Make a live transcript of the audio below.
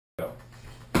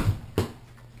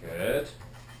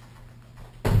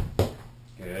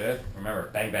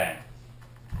Bang, bang.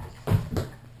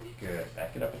 Good.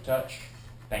 Back it up a touch.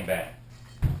 Bang, bang.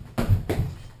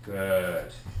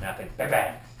 Good. Now think, bang,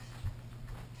 bang.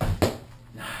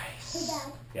 Nice. Hey,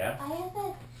 Dad. Yeah? I have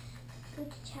a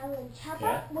good challenge. How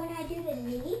Yeah? about when I do the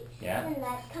knee, Yeah? when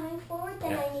that's coming forward,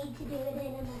 then Yeah. I need to do it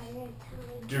in a matter of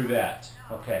time. Do that.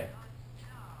 Okay.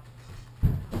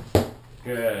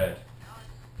 Good.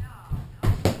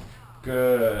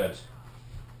 Good.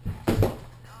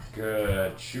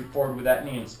 Good. Shoot forward with that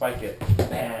knee and spike it.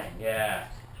 Bang. Yeah.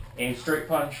 Aim straight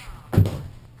punch.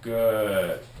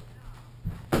 Good.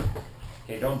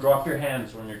 Okay, don't drop your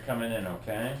hands when you're coming in,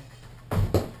 okay?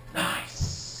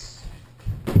 Nice.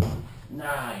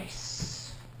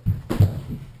 Nice.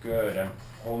 Good. I'm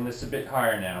holding this a bit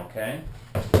higher now, okay?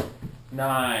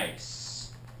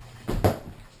 Nice.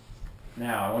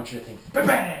 Now I want you to think,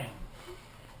 bang!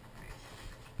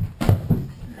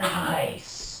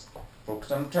 Nice.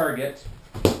 Focus on the target.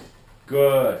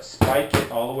 Good. Spike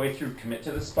it all the way through. Commit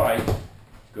to the spike.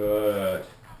 Good.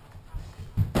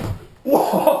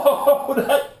 Whoa!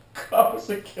 That was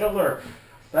a killer.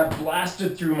 That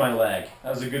blasted through my leg. That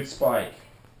was a good spike.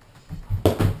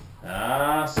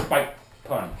 Ah, spike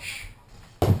punch.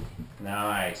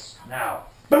 Nice. Now,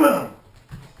 boom!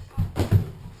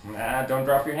 Nah, don't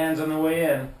drop your hands on the way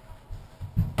in.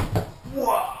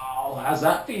 Whoa! How's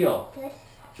that feel? Good.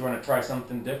 Do you want to try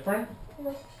something different?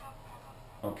 Good.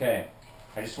 Okay.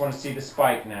 I just want to see the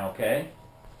spike now, okay?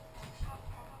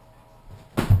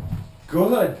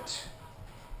 Good.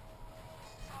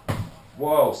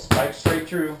 Whoa, spike straight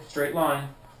through, straight line.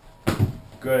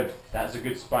 Good. That's a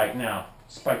good spike. Now,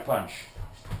 spike punch.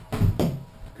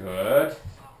 Good.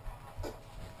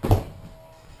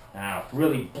 Now,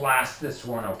 really blast this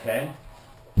one, okay?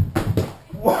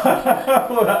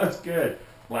 Wow, that was good.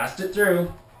 Blast it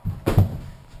through.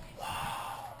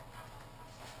 Wow.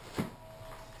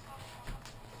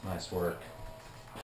 Nice work.